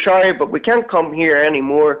 Bridget, we're sorry, but we can't come here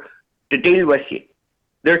anymore to deal with you.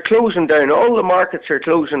 They're closing down. All the markets are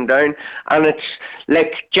closing down, and it's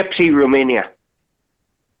like Gypsy Romania.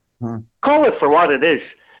 Call it for what it is.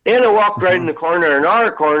 Then I walked round the corner,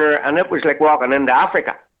 another corner, and it was like walking into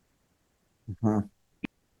Africa. And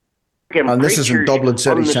this is in Dublin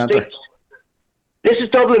City Centre. This is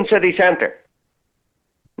Dublin City Centre.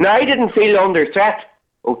 Now, I didn't feel under threat,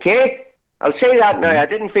 okay? I'll say that now. I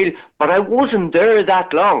didn't feel, but I wasn't there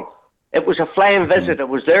that long. It was a flying visit. I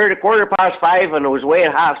was there at 5:15 and I was away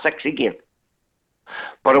at 6:30 again.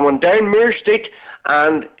 But I went down Moore Street,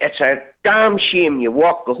 and it's a damn shame. You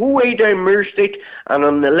walk the whole way down Moore Street, and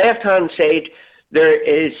on the left-hand side, there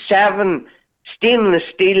is 7 stainless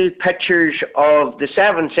steel pictures of the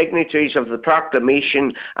 7 signatories of the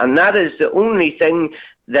proclamation, and that is the only thing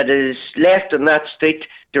that is left on that street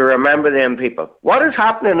to remember them people. What is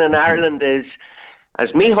happening in Ireland is,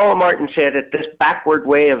 as Micheál Martin said it, this backward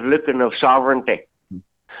way of looking of sovereignty.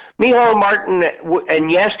 Micheál Martin,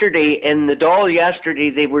 and yesterday, in the Dáil yesterday,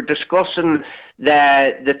 they were discussing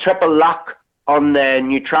the triple lock on the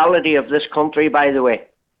neutrality of this country, by the way.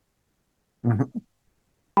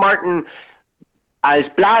 Martin, as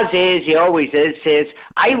blasé as he always is, says,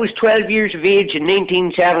 I was 12 years of age in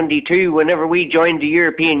 1972 whenever we joined the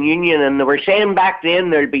European Union, and they were saying back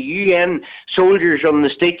then there'll be UN soldiers on the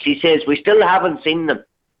streets. He says, we still haven't seen them.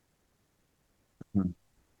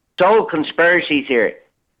 It's all conspiracy theory.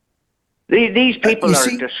 These people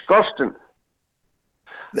are disgusting.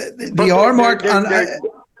 They are, Mark. What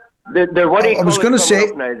do you I was going to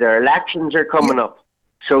say now? Their elections are coming up,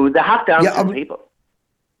 so they have to answer people.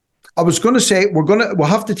 I was going to say we'll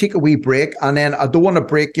have to take a wee break, and then I don't want to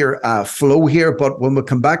break your flow here, but when we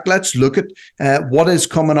come back, let's look at what is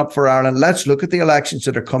coming up for Ireland. Let's look at the elections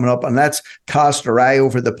that are coming up, and let's cast our eye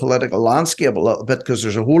over the political landscape a little bit, because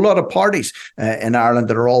there's a whole lot of parties in Ireland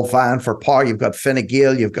that are all vying for power. You've got Fine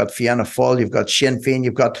Gael, you've got Fianna Fáil, you've got Sinn Féin,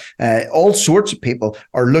 you've got all sorts of people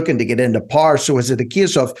are looking to get into power. So is it a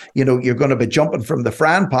case of, you're going to be jumping from the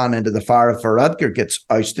frying pan into the fire if Varadkar gets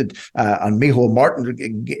ousted and Micheál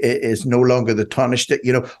Martin is no longer the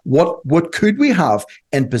Taoiseach? What could we have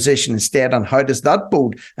in position instead, and how does that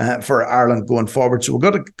bode for Ireland going forward? So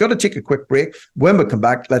we're got to take a quick break. When we come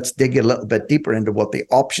back, let's dig a little bit deeper into what the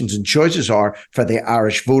options and choices are for the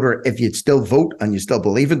Irish voter. If you'd still vote and you still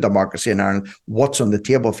believe in democracy in Ireland, what's on the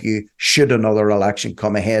table for you should another election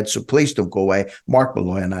come ahead? So please don't go away. Mark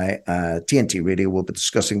Molloy and I, TNT Radio, will be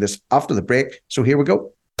discussing this after the break. So here we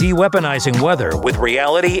go. De-weaponizing weather with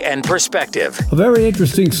reality and perspective. A very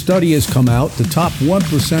interesting study has come out. The top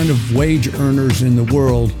 1% of wage earners in the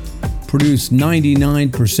world produce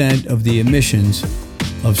 99% of the emissions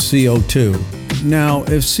of CO2. Now,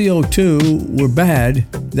 if CO2 were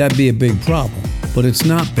bad, that'd be a big problem. But it's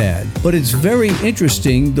not bad. But it's very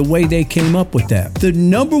interesting the way they came up with that. The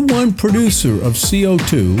number one producer of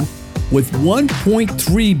CO2 with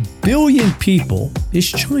 1.3 billion people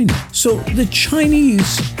is China. So the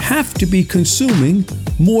Chinese have to be consuming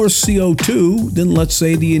more CO2 than, let's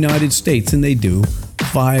say, the United States, and they do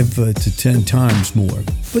 5 to 10 times more.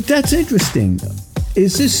 But that's interesting.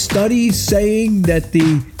 Is this study saying that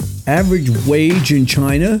the average wage in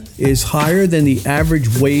China is higher than the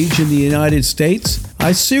average wage in the United States?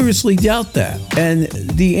 I seriously doubt that. And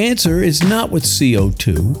the answer is not with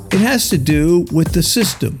CO2. It has to do with the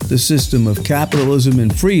system of capitalism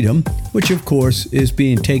and freedom, which of course is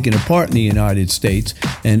being taken apart in the United States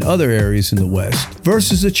and other areas in the West,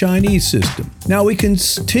 versus the Chinese system. Now we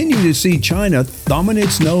continue to see China thumbing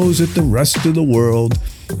its nose at the rest of the world,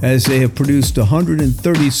 as they have produced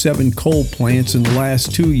 137 coal plants in the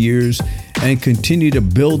last 2 years and continue to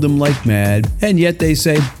build them like mad. And yet they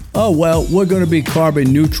say, oh, well, we're going to be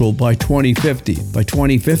carbon neutral by 2050. By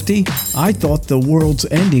 2050? I thought the world's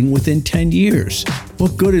ending within 10 years.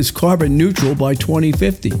 What good is carbon neutral by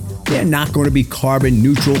 2050? They're not going to be carbon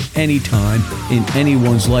neutral anytime in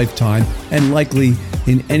anyone's lifetime, and likely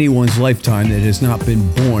in anyone's lifetime that has not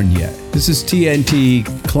been born yet. This is TNT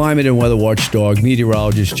Climate and Weather Watchdog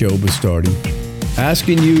meteorologist Joe Bastardi,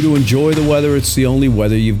 asking you to enjoy the weather. It's the only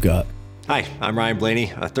weather you've got. Hi, I'm Ryan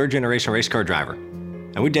Blaney, a third-generation race car driver,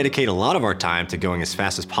 and we dedicate a lot of our time to going as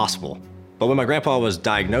fast as possible. But when my grandpa was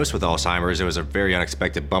diagnosed with Alzheimer's, it was a very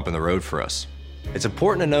unexpected bump in the road for us. It's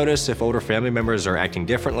important to notice if older family members are acting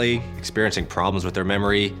differently, experiencing problems with their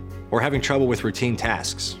memory, or having trouble with routine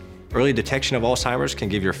tasks. Early detection of Alzheimer's can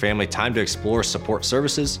give your family time to explore support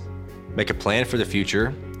services, make a plan for the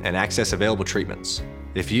future, and access available treatments.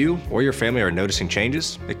 If you or your family are noticing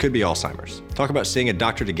changes, it could be Alzheimer's. Talk about seeing a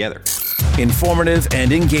doctor together. Informative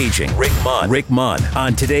and engaging. Rick Munn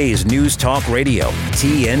on today's News Talk Radio,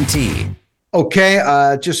 TNT. Okay,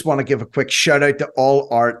 just want to give a quick shout out to all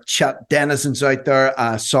our chat denizens out there.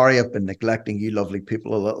 Sorry, I've been neglecting you lovely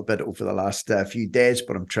people a little bit over the last few days,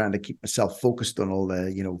 but I'm trying to keep myself focused on all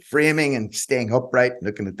the, framing and staying upright,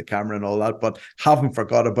 looking at the camera and all that, but haven't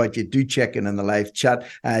forgot about you. Do check in the live chat.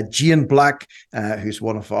 Jean Black, who's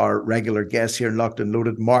one of our regular guests here in Locked and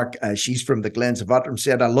Loaded. Mark, she's from the Glens of Antrim,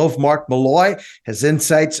 said, I love Mark Molloy. His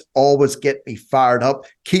insights always get me fired up.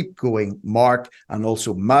 Keep going, Mark. And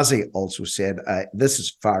also Mazzy also said, this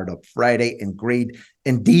is Fired Up Friday.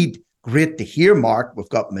 Indeed, great to hear, Mark. We've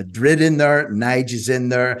got Madrid in there, Nige is in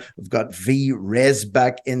there, we've got V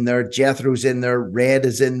Resback in there, Jethro's in there, Red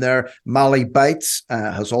is in there, Molly Bites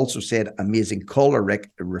has also said amazing caller, Rick,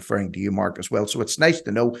 referring to you, Mark, as well. So it's nice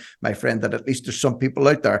to know, my friend, that at least there's some people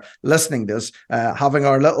out there listening to us, having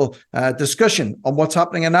our little discussion on what's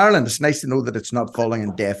happening in Ireland. It's nice to know that it's not falling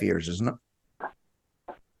on deaf ears, isn't it?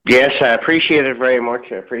 Yes, I appreciate it very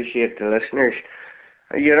much. I appreciate the listeners.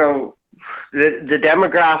 The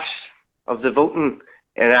demographics of the voting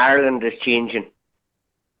in Ireland is changing.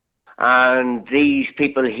 And these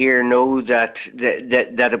people here know that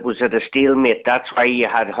it was at a stalemate. That's why you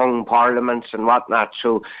had hung parliaments and whatnot.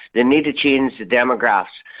 So they need to change the demographics.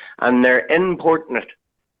 And they're importing it.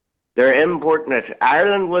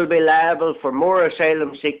 Ireland will be liable for more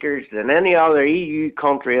asylum seekers than any other EU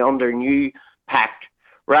country under new pact.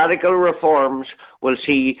 Radical reforms will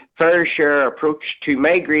see fair share approach to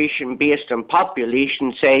migration based on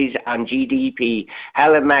population size and GDP.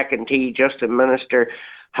 Helen McEntee, Justice Minister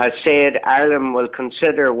has said Ireland will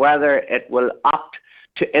consider whether it will opt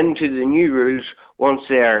into the new rules once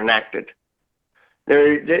they are enacted.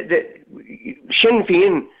 Sinn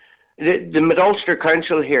Féin, the Mid-Ulster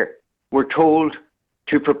Council here, were told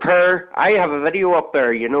to prepare. I have a video up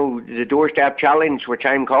there, the doorstep challenge, which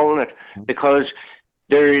I'm calling it, because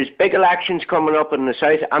there's big elections coming up in the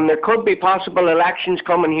south, and there could be possible elections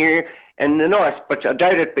coming here in the north, but I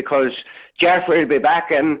doubt it because Jeffrey will be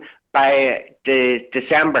back in by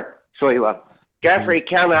December. So he will. Jeffrey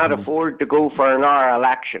cannot afford to go for another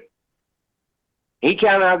election. He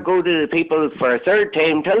cannot go to the people for a third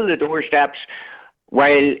time till the doorsteps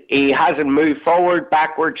while he hasn't moved forward,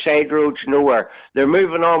 backward, side roads, nowhere. They're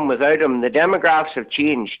moving on without him. The demographics have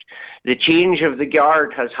changed. The change of the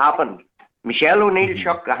guard has happened. Michelle O'Neill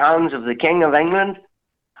shook the hands of the King of England,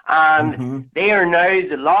 and they are now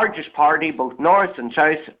the largest party, both north and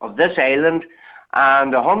south of this island,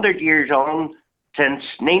 and 100 years on, since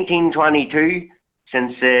 1922,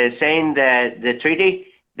 since they signed the treaty,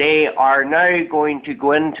 they are now going to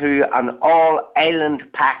go into an all-island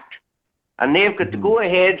pact. And they've got to go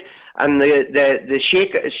ahead, and the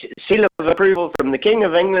seal of approval from the King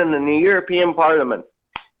of England and the European Parliament.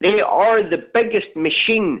 They are the biggest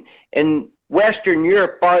machine in Western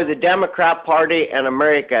Europe by the Democrat Party in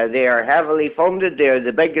America. They are heavily funded. They are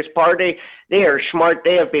the biggest party. They are smart.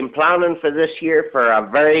 They have been planning for this year for a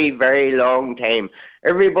very, very long time.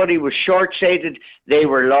 Everybody was short-sighted. They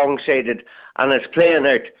were long-sighted. And it's playing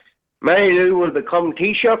out. Mary Lou will become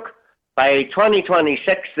Taoiseach. By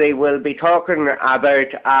 2026, they will be talking about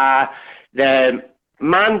the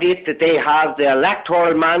mandate that they have, the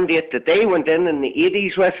electoral mandate that they went in the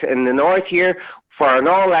 80s with in the north here for an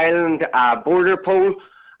all-island border poll.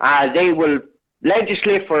 They will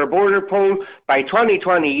legislate for a border poll. By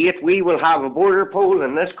 2028, we will have a border poll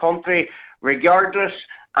in this country regardless.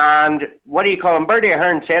 And what do you call him? Bertie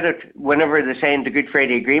Ahern said it whenever they signed the Good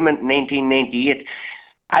Friday Agreement in 1998.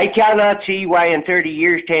 I cannot see why in 30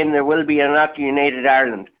 years' time there will be a not united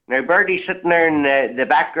Ireland. Now, Bertie's sitting there in the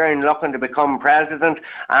background looking to become president,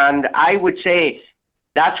 and I would say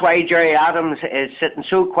that's why Gerry Adams is sitting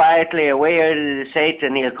so quietly away out of the sight,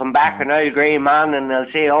 and he'll come back an old grey man, and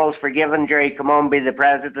they'll say, all's forgiven, Gerry, come on, be the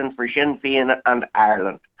president for Sinn Féin and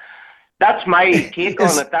Ireland. That's my take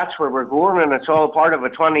on it. That's where we're going, and it's all part of a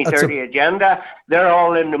 2030 agenda. They're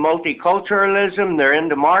all into multiculturalism. They're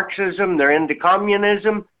into Marxism. They're into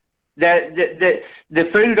communism. They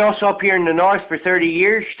fooled us up here in the north for 30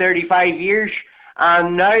 years, 35 years,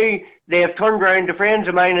 and now they have turned around to friends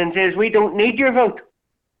of mine and says, we don't need your vote.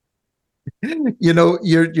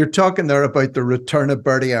 You're talking there about the return of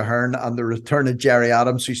Bertie Ahern and the return of Gerry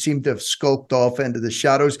Adams, who seem to have skulked off into the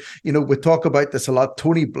shadows. We talk about this a lot.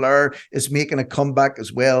 Tony Blair is making a comeback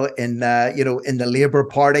as well in the Labour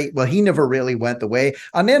Party. Well, he never really went away.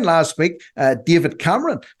 And then last week, David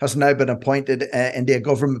Cameron has now been appointed into a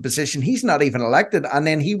government position. He's not even elected. And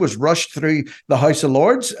then he was rushed through the House of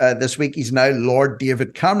Lords this week. He's now Lord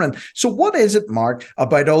David Cameron. So what is it, Mark,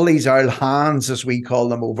 about all these old hands, as we call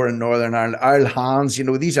them over in Northern Ireland, old hands,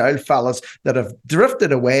 these old fellas that have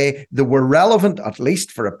drifted away, that were relevant at least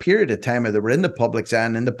for a period of time, or they were in the public's eye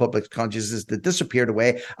and in the public's consciousness, that disappeared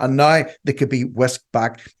away, and now they could be whisked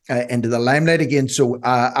back into the limelight again. So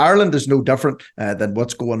Ireland is no different than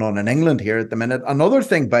what's going on in England here at the minute. Another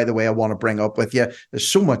thing, by the way, I want to bring up with you, there's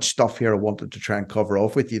so much stuff here I wanted to try and cover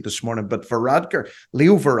off with you this morning, but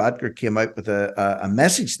Leo Varadkar came out with a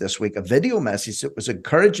message this week, a video message that was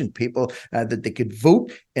encouraging people that they could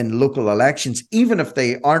vote in local elections, even if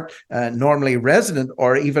they aren't normally resident,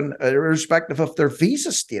 or even irrespective of their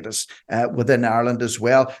visa status within Ireland as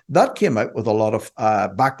well. That came out with a lot of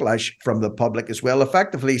backlash from the public as well,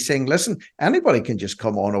 effectively saying, listen, anybody can just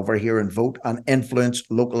come on over here and vote and influence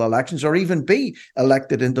local elections, or even be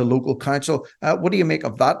elected into local council. What do you make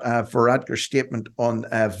of that Varadkar statement on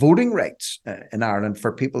voting rights in Ireland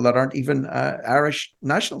for people that aren't even Irish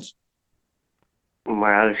nationals?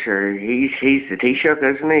 Well, sure, he's the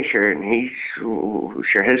Taoiseach, isn't he? Sure, and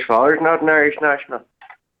his father's not an Irish national,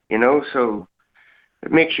 so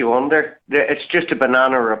it makes you wonder. It's just a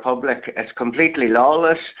banana republic. It's completely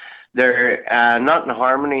lawless. They're not in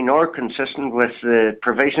harmony nor consistent with the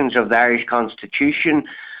provisions of the Irish Constitution.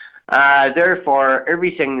 Therefore,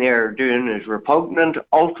 everything they're doing is repugnant.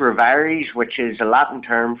 Ultra vires, which is a Latin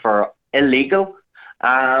term for illegal.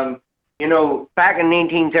 Back in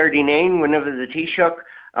 1939, whenever the Taoiseach,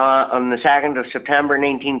 on the 2nd of September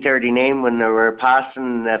 1939, when they were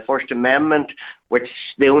passing the First Amendment, which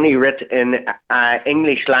they only writ in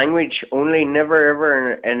English language, only, never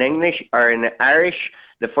ever in English or in Irish,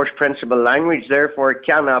 the first principal language, therefore it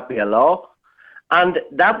cannot be a law. And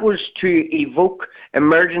that was to evoke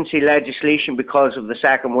emergency legislation because of the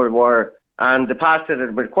Second World War. And they passed it at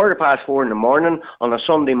about 4:15 in the morning on a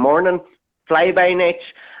Sunday morning, flyby nights.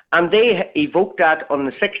 And they evoked that on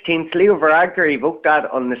the 16th. Leo Varadkar evoked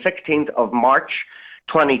that on the 16th of March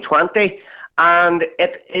 2020. And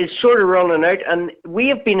it is sort of running out. And we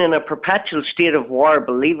have been in a perpetual state of war,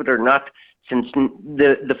 believe it or not, since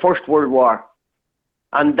the First World War.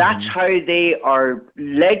 And that's how they are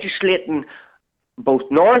legislating both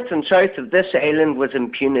north and south of this island with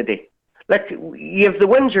impunity. Like, you have the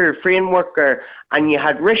Windsor Framework, and you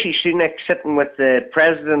had Rishi Sunak sitting with the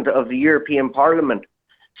President of the European Parliament,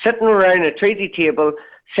 sitting around a treaty table,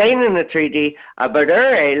 signing a treaty about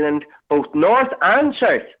our island, both north and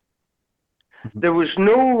south. There was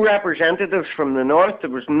no representatives from the north,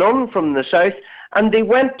 there was none from the south, and they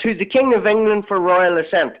went to the King of England for royal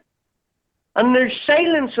assent. And there's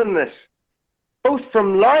silence on this, both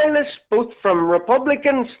from loyalists, both from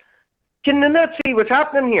Republicans. Can they not see what's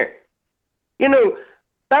happening here? You know,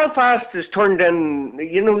 Belfast is turned in,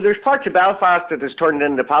 you know, there's parts of Belfast that is turned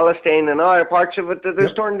into Palestine and other parts of it that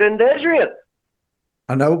is turned into Israel.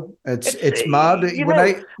 I know, it's mad.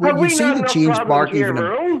 When you see the change, Mark,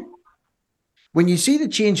 when you see the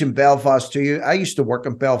change in Belfast too, I used to work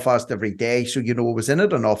in Belfast every day, so I was in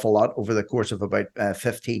it an awful lot over the course of about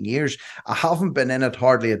 15 years. I haven't been in it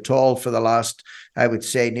hardly at all for the last, I would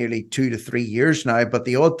say, nearly 2 to 3 years now. But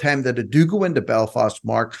the odd time that I do go into Belfast,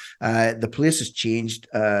 Mark, the place has changed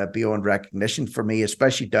beyond recognition for me,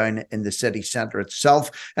 especially down in the city centre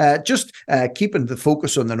itself. Just keeping the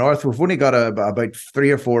focus on the north, we've only got about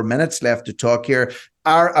 3 or 4 minutes left to talk here.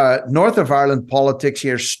 Our North of Ireland politics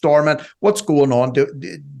here, Stormont, what's going on?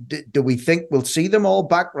 Do we think we'll see them all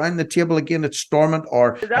back round the table again at Stormont,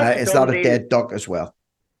 or is that a dead duck as well?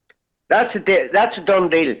 That's a done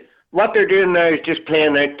deal. What they're doing now is just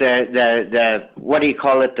playing out the what do you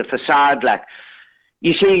call it, the facade. Like,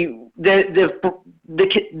 you see, they've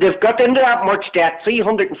got into that much debt,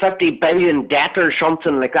 350 billion debt or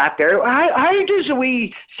something like that. There, how does a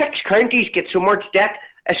wee 6 counties get so much debt?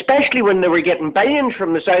 Especially when they were getting billions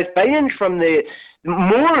from the south, billions from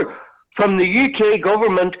more from the UK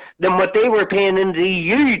government than what they were paying in the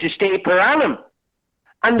EU to stay per annum,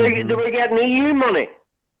 and they were getting EU money,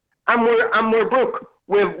 and we're broke.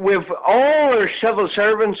 We've all our civil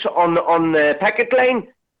servants on the picket line.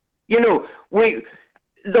 You know,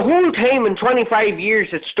 the whole time in 25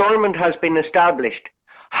 years that Stormont has been established,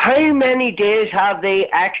 how many days have they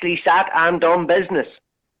actually sat and done business?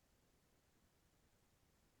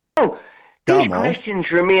 These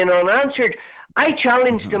questions remain unanswered. I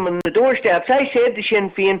challenged them on the doorsteps. I said to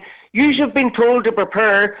Sinn Féin, you have been told to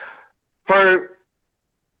prepare for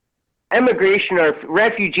immigration or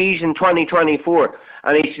refugees in 2024.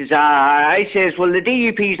 And he says, I says, well, the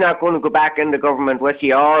DUP's not going to go back into government with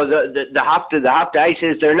you. Oh, they have to. I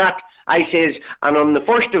says, they're not. I says, and on the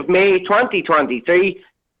 1st of May 2023,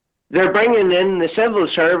 they're bringing in the civil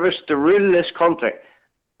service to rule this country.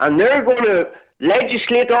 And they're going to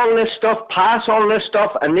legislate all this stuff, pass all this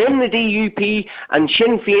stuff, and then the DUP and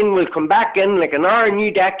Sinn Féin will come back in like an hour, new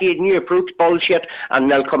decade, new approach bullshit, and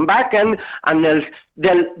they'll come back in and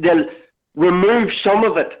they'll remove some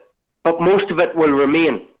of it, but most of it will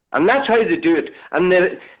remain. And that's how they do it. And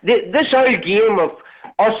this whole game of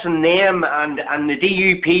us and them and the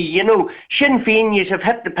DUP, you know, Sinn Féin, you have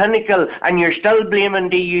hit the pinnacle and you're still blaming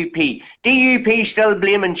DUP. DUP still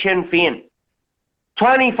blaming Sinn Féin.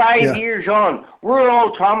 25 years on, we're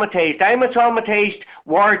all traumatised. I'm a traumatised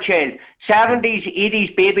war child. 70s,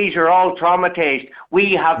 80s babies are all traumatised.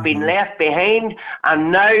 We have been left behind,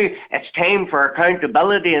 and now it's time for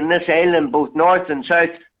accountability in this island, both north and south.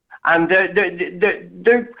 And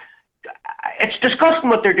it's disgusting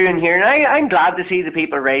what they're doing here. And I'm glad to see the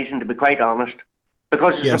people rising, to be quite honest,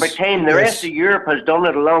 because it's about time. The rest of Europe has done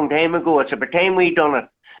it a long time ago. It's about time we've done it,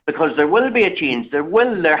 because there will be a change. There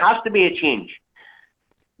has to be a change.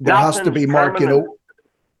 There has to be, Mark, you know,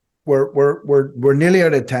 we're nearly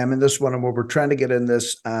out of time in this one, and we're trying to get in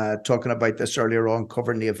this, talking about this earlier on,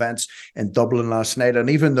 covering the events in Dublin last night. And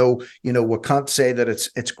even though, you know, we can't say that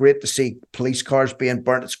it's great to see police cars being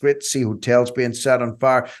burnt, it's great to see hotels being set on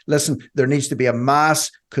fire. Listen, there needs to be a mass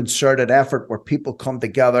concerted effort where people come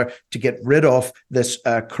together to get rid of this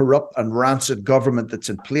corrupt and rancid government that's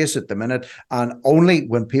in place at the minute. And only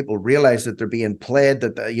when people realize that they're being played,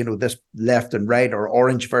 that, you know, this left and right, or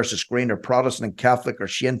orange versus green, or Protestant and Catholic, or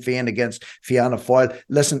Sinn Féin Féin against Fianna Fáil.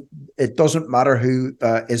 Listen, it doesn't matter who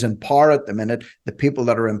is in power at the minute. The people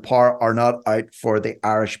that are in power are not out for the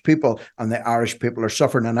Irish people, and the Irish people are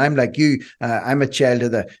suffering. And I'm like you, I'm a child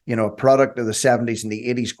of a product of the 70s and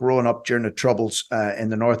the 80s, growing up during the Troubles in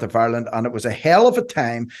the north of Ireland. And it was a hell of a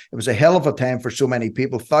time. It was a hell of a time for so many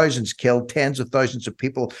people. Thousands killed, tens of thousands of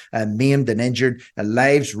people maimed and injured,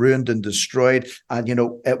 lives ruined and destroyed. And,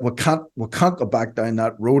 we can't go back down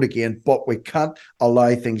that road again, but we can't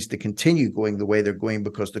allow things to continue going the way they're going,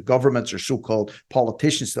 because the governments or so-called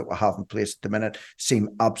politicians that we have in place at the minute seem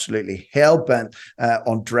absolutely hell-bent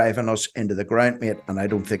on driving us into the ground, mate. And I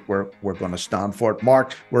don't think we're going to stand for it.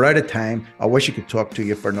 Mark, we're out of time. I wish I could talk to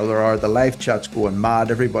you for another hour. The live chat's going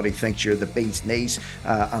mad. Everybody thinks you're the bee's knees,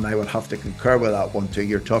 and I would have to concur with that one too.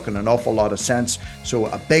 You're talking an awful lot of sense. So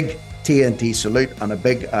a big TNT salute and a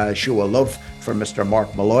big show of love for Mr.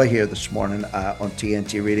 Mark Molloy here this morning on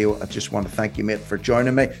TNT Radio. I just want to thank you, mate, for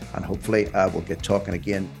joining me, and hopefully we'll get talking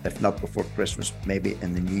again, if not before Christmas, maybe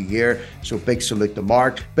in the new year. So big salute to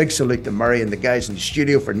Mark, big salute to Murray and the guys in the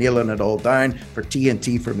studio for nailing it all down, for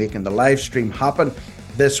TNT for making the live stream happen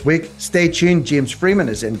this week. Stay tuned. James Freeman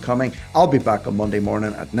is incoming. I'll be back on Monday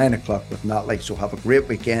morning at 9 o'clock with Natalie. So have a great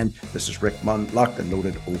weekend. This is Rick Munn, locked and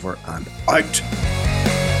loaded, over and out.